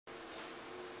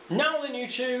Now then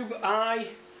YouTube, I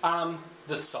am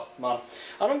the top man,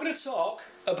 and I'm going to talk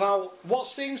about what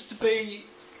seems to be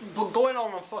going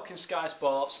on fucking Sky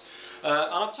Sports, and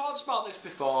I've talked about this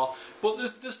before, but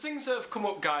there's things that have come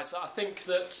up, guys, that I think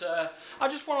that I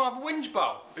just want to have a whinge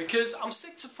about, because I'm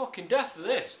sick to fucking death of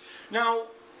this. Now,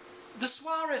 the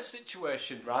Suarez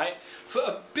situation, right, for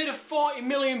a bit of £40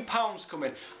 million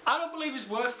coming, I don't believe he's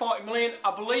worth 40 million,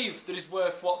 I believe that he's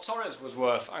worth what Torres was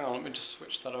worth. Hang on, let me just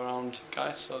switch that around,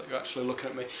 guys, so that you're actually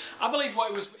looking at me. I believe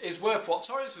what is worth what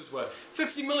Torres was worth,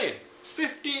 50 million.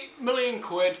 50 million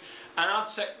quid, and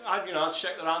I'd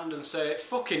shake their hand and say,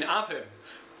 fucking have him.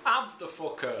 Have the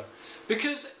fucker.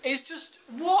 Because it's just,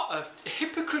 what a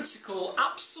hypocritical,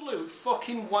 absolute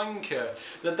fucking wanker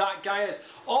that guy is.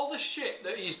 All the shit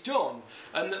that he's done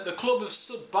and that the club have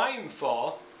stood by him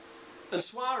for, and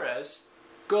Suarez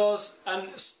goes and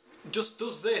just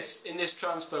does this in this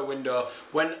transfer window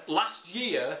when last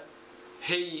year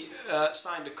he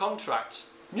signed a contract,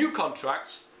 new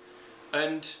contract,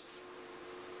 and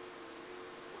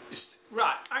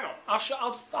right, hang on,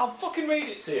 I'll fucking read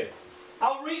it to you.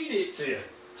 I'll read it to you.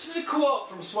 This is a quote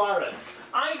from Suarez.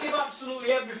 I give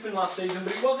absolutely everything last season,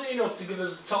 but it wasn't enough to give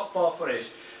us the top 4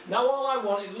 finish. Now all I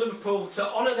want is Liverpool to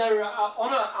honour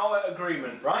our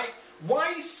agreement, right?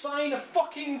 Why sign a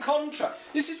fucking contract?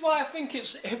 This is why I think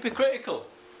it's hypocritical.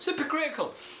 It's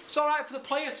hypocritical. It's alright for the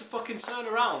player to fucking turn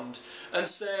around and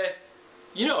say,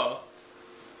 you know,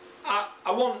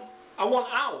 I want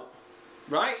out,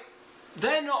 right?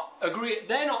 They're not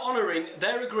honouring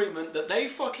their agreement that they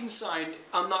fucking signed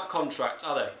on that contract,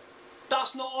 are they?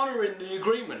 That's not honouring the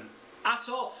agreement at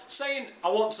all. Saying I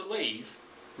want to leave,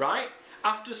 right,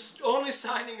 after only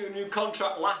signing a new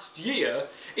contract last year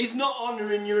is not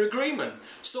honouring your agreement.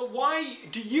 So why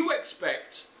do you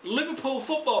expect Liverpool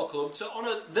Football Club to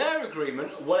honour their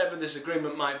agreement, whatever this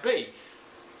agreement might be,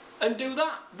 and do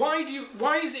that? Why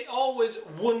is it always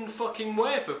one fucking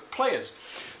way for players?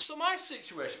 So my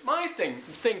situation, my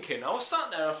thinking, I was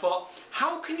sat there and I thought,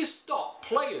 how can you stop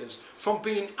players from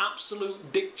being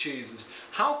absolute dick cheeses?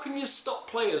 How can you stop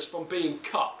players from being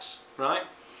cocks, right?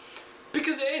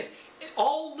 Because it is.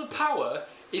 All the power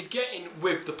is getting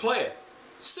with the player.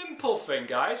 Simple thing,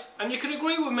 guys. And you can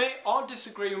agree with me or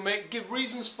disagree with me, give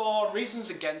reasons for and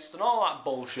reasons against and all that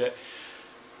bullshit.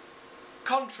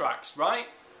 Contracts, right?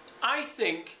 I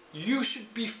think you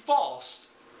should be forced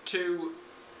to,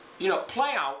 you know,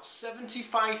 play out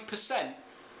 75%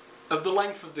 of the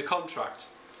length of the contract.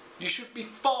 You should be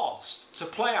forced to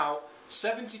play out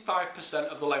 75%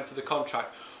 of the length of the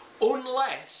contract,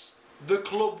 unless the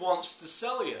club wants to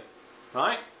sell you,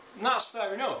 right? And that's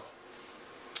fair enough.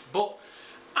 But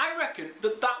I reckon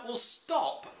that will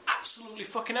stop absolutely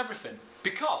fucking everything.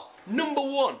 Because, number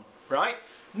one, right?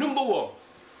 Number one,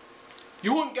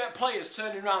 you wouldn't get players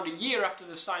turning around a year after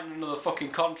they've signed another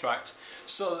fucking contract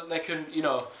so that they can, you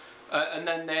know, and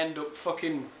then they end up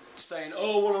fucking saying,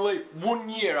 oh, I want to leave 1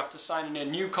 year after signing a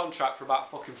new contract for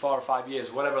about fucking 4 or 5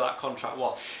 years, whatever that contract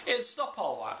was. It'd stop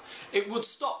all that. It would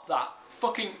stop that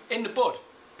fucking in the bud,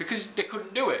 because they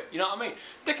couldn't do it, you know what I mean?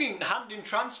 They can hand in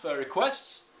transfer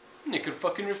requests and they could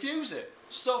fucking refuse it.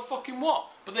 So fucking what?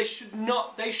 But they should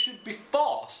not, they should be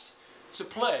forced to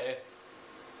play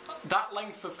that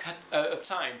length of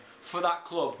time for that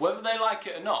club, whether they like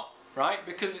it or not, right?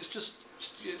 Because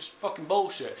it's fucking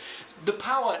bullshit. The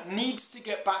power needs to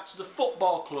get back to the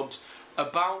football clubs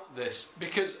about this,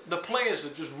 because the players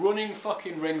are just running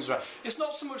fucking rings around. It's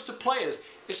not so much the players,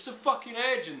 it's the fucking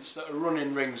agents that are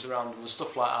running rings around them and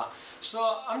stuff like that.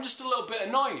 So I'm just a little bit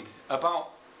annoyed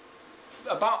about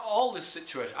all this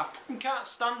situation. I fucking can't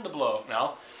stand the bloke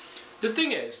now. The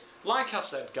thing is, like I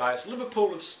said, guys,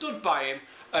 Liverpool have stood by him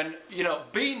and, you know,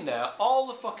 been there all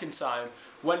the fucking time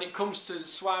when it comes to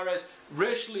Suarez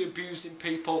racially abusing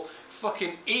people,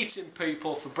 fucking eating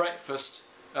people for breakfast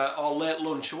or late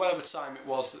lunch or whatever time it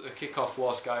was that the kickoff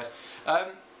was, guys.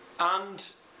 And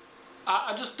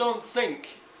I just don't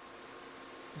think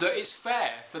that it's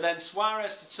fair for then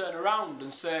Suarez to turn around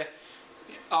and say,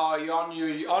 oh, you're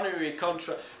honouring your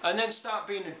contract, and then start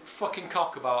being a fucking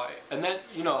cock about it, and then,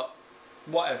 you know,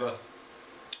 whatever.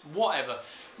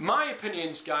 My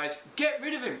opinions, guys, get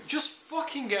rid of him. Just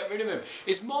fucking get rid of him.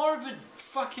 It's more of a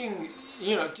fucking,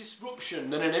 you know,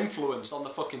 disruption than an influence on the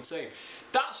fucking team.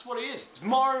 That's what he is. It's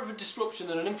more of a disruption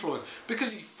than an influence,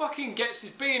 because he fucking gets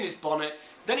his bee in his bonnet,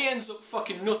 then he ends up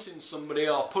fucking nutting somebody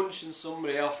or punching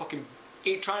somebody or fucking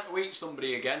trying to eat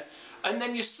somebody again, and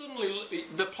then you suddenly,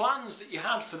 the plans that you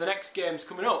had for the next games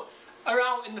coming up are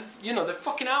out in the, you know, they're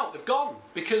fucking out, they've gone,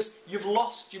 because you've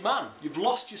lost your man, you've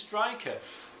lost your striker.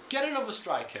 Get another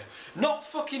striker, not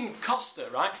fucking Costa,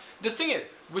 right? The thing is,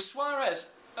 with Suarez,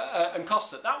 and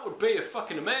Costa. That would be a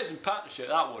fucking amazing partnership.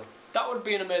 That would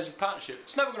be an amazing partnership.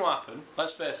 It's never going to happen.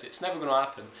 Let's face it, it's never going to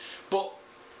happen. But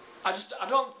I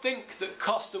don't think that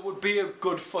Costa would be a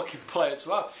good fucking player to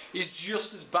have. He's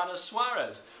just as bad as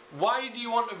Suarez. Why do you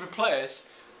want to replace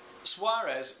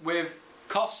Suarez with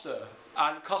Costa?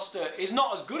 And Costa is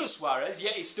not as good as Suarez,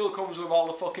 yet he still comes with all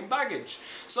the fucking baggage.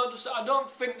 So I don't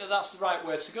think that that's the right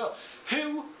way to go.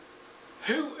 Who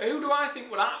do I think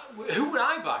who would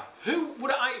I buy? Who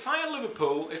would I, if I had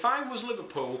Liverpool, if I was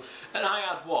Liverpool and I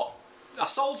had what? I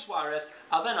sold Suarez,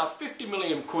 I then have 50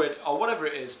 million quid or whatever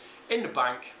it is in the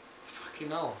bank. Fucking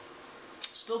hell.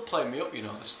 Still playing me up, you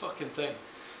know, this fucking thing.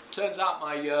 Turns out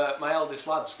my eldest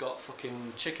lad's got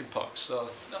fucking chicken pox,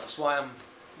 so that's why I'm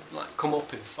like come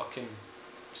up in fucking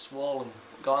swollen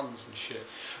glands and shit.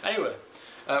 Anyway,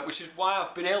 which is why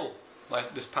I've been ill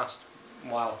like this past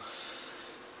while.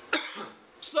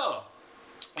 So,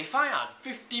 if I had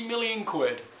 50 million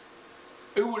quid,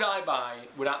 who would I buy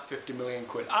with that 50 million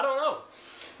quid? I don't know.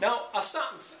 Now,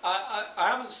 I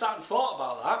haven't sat and thought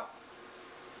about that,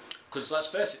 because let's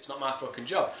face it, it's not my fucking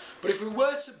job. But if we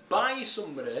were to buy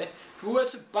somebody, if we were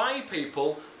to buy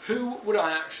people, who would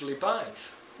I actually buy?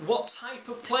 What type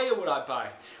of player would I buy?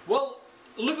 Well,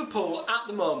 Liverpool at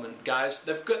the moment, guys,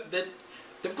 they've got the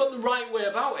right way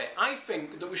about it. I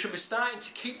think that we should be starting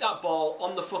to keep that ball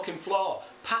on the fucking floor,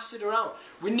 pass it around.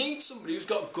 We need somebody who's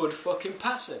got good fucking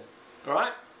passing,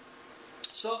 alright?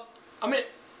 So, I mean,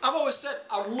 I've always said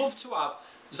I'd love to have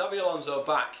Xabi Alonso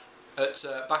back at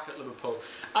Liverpool.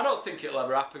 I don't think it'll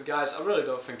ever happen, guys. I really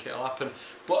don't think it'll happen.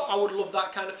 But I would love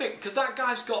that kind of thing, because that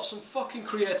guy's got some fucking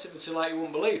creativity like you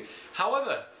wouldn't believe.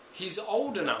 However, he's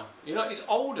older now. You know, he's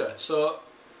older, so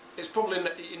it's probably,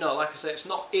 you know, like I say, it's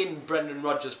not in Brendan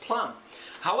Rodgers' plan.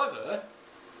 However,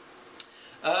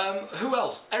 who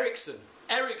else? Eriksen.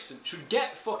 Eriksen should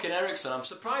get fucking Eriksen. I'm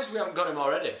surprised we haven't got him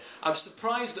already. I'm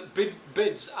surprised that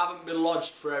bids haven't been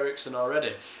lodged for Eriksen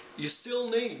already. You still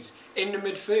need, in the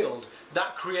midfield,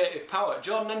 that creative power.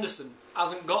 Jordan Henderson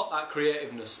hasn't got that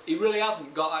creativeness. He really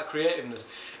hasn't got that creativeness.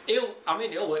 He'll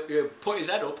put his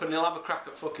head up and he'll have a crack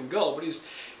at fucking goal, but he's,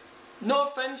 no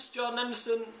offence, Jordan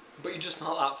Henderson, but you're just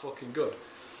not that fucking good.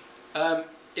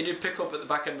 He did pick up at the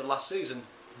back end of last season,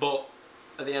 but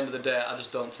at the end of the day, I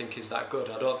just don't think he's that good.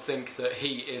 I don't think that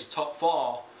he is top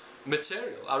 4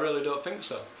 material. I really don't think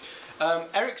so.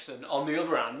 Eriksen, on the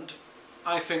other hand,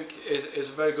 I think is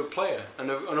a very good player, and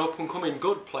an up-and-coming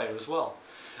good player as well.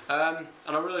 And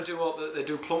I really do hope that they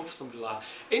do plump for somebody like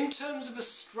that. In terms of a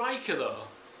striker though,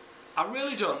 I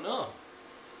really don't know.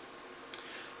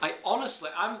 I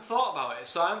haven't thought about it,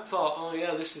 so I haven't thought, oh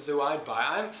yeah, this is who I'd buy.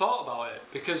 I haven't thought about it,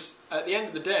 because at the end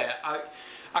of the day,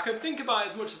 I can think about it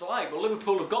as much as I like, but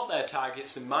Liverpool have got their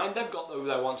targets in mind, they've got who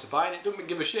they want to buy, and it doesn't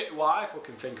give a shit what I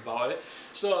fucking think about it.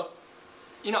 So,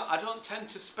 you know, I don't tend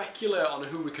to speculate on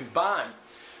who we can buy,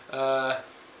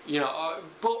 you know,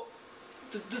 but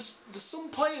there's some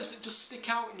players that just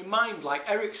stick out in your mind, like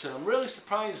Eriksen. I'm really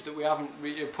surprised that we haven't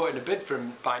put in a bid for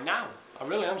him by now. I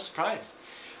really am surprised,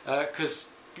 because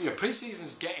you know,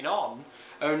 pre-season's getting on,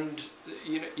 and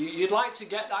you know, you'd like to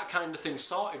get that kind of thing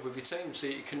sorted with your team so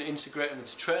you can integrate them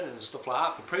into training and stuff like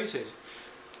that for pre-season.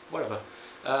 Whatever.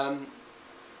 Oh,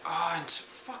 and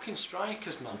fucking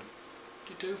strikers, man.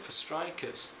 What do you do for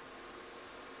strikers?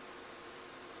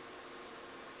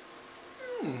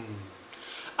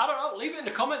 I don't know. Leave it in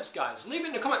the comments, guys. Leave it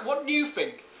in the comments. What do you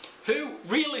think? Who,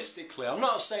 realistically, I'm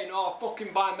not saying, oh,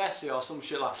 fucking buy Messi or some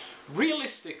shit like that.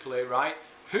 Realistically, right,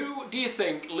 who do you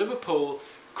think Liverpool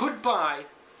could buy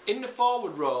in the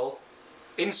forward role,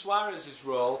 in Suarez's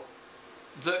role,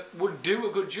 that would do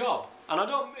a good job? And I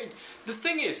don't mean, the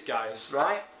thing is, guys,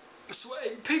 right,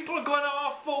 people are going,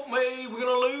 oh fuck me, we're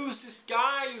going to lose this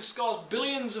guy who scores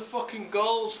billions of fucking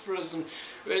goals for us, and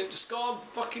scored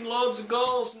fucking loads of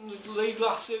goals in the league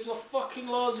last season, fucking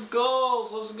loads of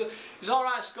goals. He's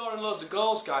alright scoring loads of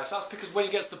goals, guys. That's because when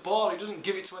he gets the ball, he doesn't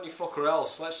give it to any fucker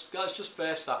else. Let's just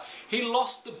face that. He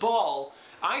lost the ball,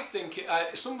 I think,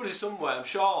 somebody somewhere, I'm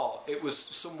sure it was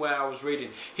somewhere I was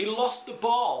reading, he lost the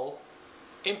ball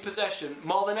in possession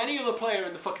more than any other player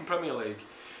in the fucking Premier League,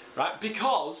 right?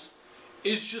 Because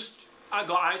he's just, I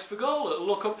got eyes for goal.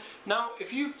 Look up. Now,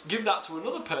 if you give that to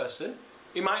another person,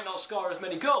 he might not score as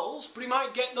many goals, but he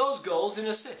might get those goals in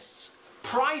assists.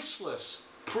 Priceless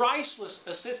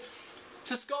assists.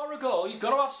 To score a goal, you've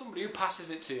got to have somebody who passes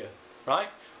it to you, right?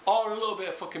 Or a little bit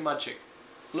of fucking magic.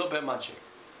 A little bit of magic.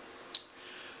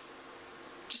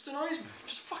 Just annoys me.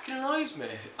 Just fucking annoys me.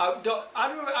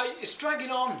 It's dragging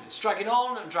on. It's dragging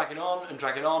on and dragging on and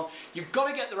dragging on. You've got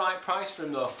to get the right price for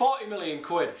him though. 40 million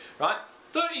quid, right?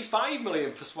 35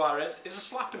 million for Suarez is a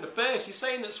slap in the face. He's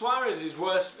saying that Suarez is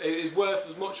worth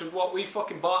as much as what we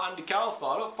fucking bought Andy Carroll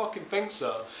for. I don't fucking think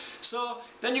so. So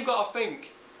then you've got to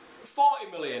think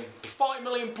 40 million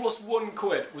plus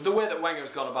 £1. With the way that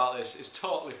Wenger's gone about this is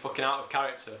totally fucking out of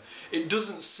character. It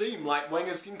doesn't seem like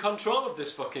Wenger's in control of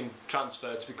this fucking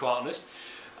transfer, to be quite honest.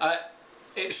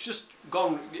 It's just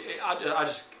gone.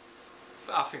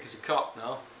 I think it's a cop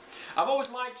now. I've always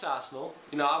liked Arsenal,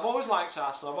 you know, I've always liked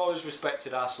Arsenal, I've always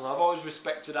respected Arsenal, I've always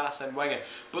respected Arsene Wenger,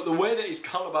 but the way that he's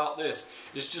gone about this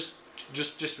is just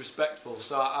disrespectful,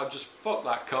 so I'll just fuck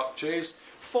that cock cheese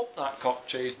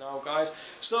now, guys.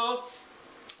 So,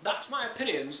 that's my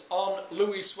opinions on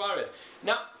Luis Suarez.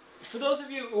 Now, for those of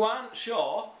you who aren't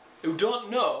sure, who don't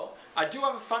know, I do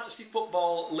have a fantasy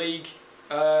football league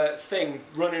thing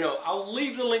running up. I'll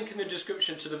leave the link in the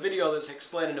description to the video that's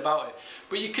explaining about it.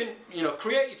 But you can, you know,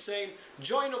 create your team,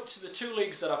 join up to the 2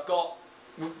 leagues that I've got.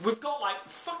 We've got like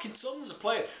fucking tons of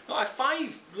players. Got like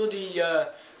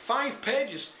 5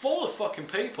 pages full of fucking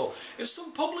people. There's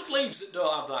some public leagues that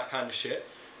don't have that kind of shit.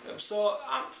 So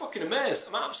I'm fucking amazed.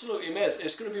 I'm absolutely amazed.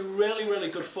 It's going to be really, really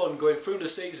good fun going through the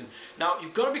season. Now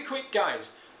you've got to be quick,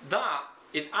 guys. That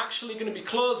is actually going to be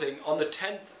closing on the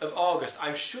 10th of August.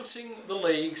 I'm shutting the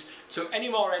leagues to any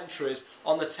more entries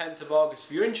on the 10th of August.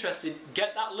 If you're interested,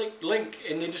 get that link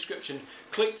in the description,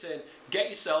 clicked in, get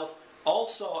yourself all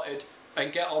sorted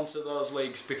and get onto those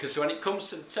leagues, because when it comes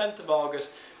to the 10th of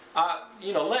August,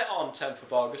 you know, later on 10th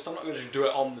of August, I'm not going to do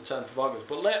it on the 10th of August,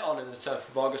 but later on in the 10th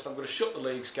of August, I'm going to shut the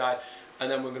leagues, guys, and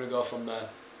then we're going to go from there.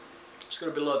 It's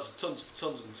going to be tons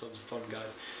and tons of fun,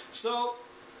 guys. So,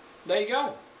 there you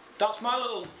go. That's my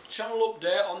little channel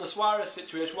update on the Suarez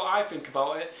situation, what I think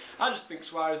about it. I just think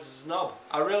Suarez is a knob.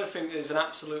 I really think he's an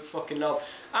absolute fucking knob.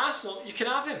 Arsenal, you can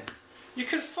have him. You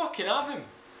can fucking have him.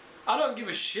 I don't give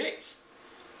a shit.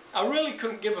 I really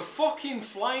couldn't give a fucking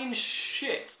flying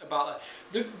shit about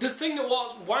that. The thing that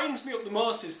winds me up the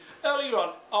most is, earlier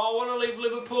on, oh, I want to leave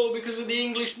Liverpool because of the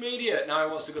English media. Now he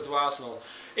wants to go to Arsenal.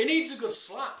 He needs a good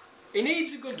slap. He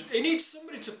needs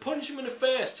somebody to punch him in the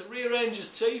face to rearrange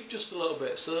his teeth just a little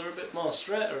bit so they're a bit more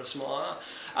straighter or something like that.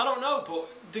 I don't know, but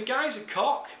the guy's a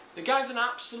cock. The guy's an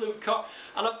absolute cock.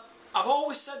 And I've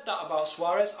always said that about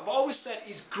Suarez. I've always said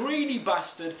he's greedy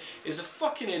bastard, he's a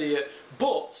fucking idiot,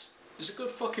 but he's a good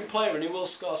fucking player and he will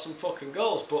score some fucking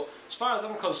goals. But as far as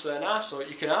I'm concerned, Arsenal,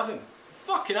 you can have him.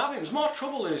 Fucking have him. There's more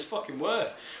trouble than he's fucking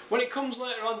worth. When it comes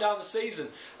later on down the season,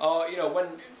 or, you know, when...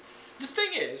 The thing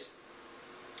is,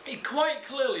 he quite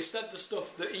clearly said the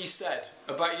stuff that he said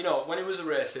about, you know, when he was a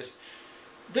racist.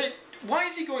 Why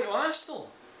is he going to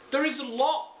Arsenal? There is a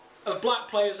lot of black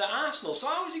players at Arsenal, so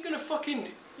how is he going to fucking,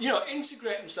 you know,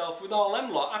 integrate himself with all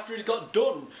them lot after he's got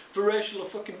done for racial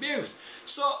fucking abuse?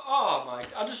 So, oh my,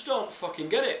 I just don't fucking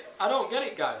get it. I don't get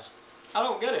it, guys. I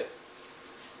don't get it.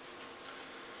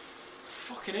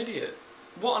 Fucking idiot.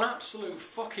 What an absolute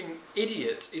fucking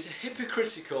idiot. He's a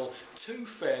hypocritical,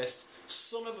 two-faced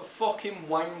son of a fucking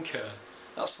wanker.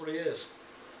 That's what he is.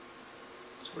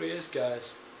 That's what he is,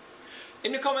 guys.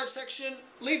 In the comment section,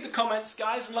 leave the comments,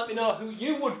 guys, and let me know who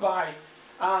you would buy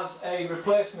as a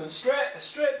replacement, a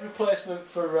straight replacement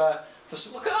for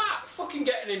look at that, fucking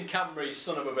getting in Camry,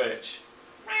 son of a bitch.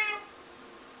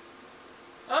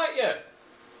 Aren't you?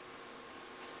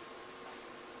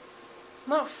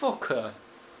 That fucker.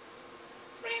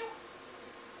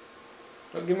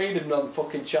 Don't give me the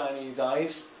non-fucking Chinese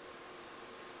eyes.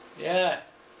 Yeah.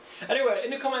 Anyway,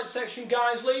 in the comments section,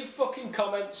 guys, leave fucking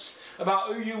comments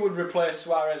about who you would replace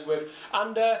Suarez with,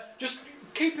 and just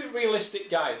keep it realistic,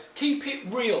 guys. Keep it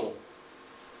real,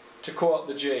 to quote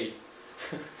the G.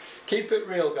 Keep it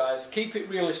real, guys. Keep it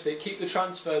realistic. Keep the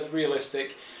transfers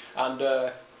realistic,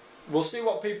 and we'll see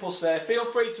what people say. Feel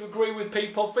free to agree with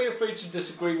people. Feel free to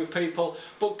disagree with people,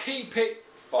 but keep it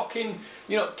fucking,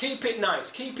 you know, keep it nice.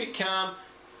 Keep it calm.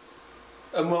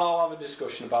 And we'll all have a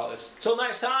discussion about this. Till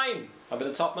next time, I've been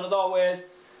the Top Man as always.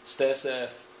 Stay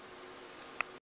safe.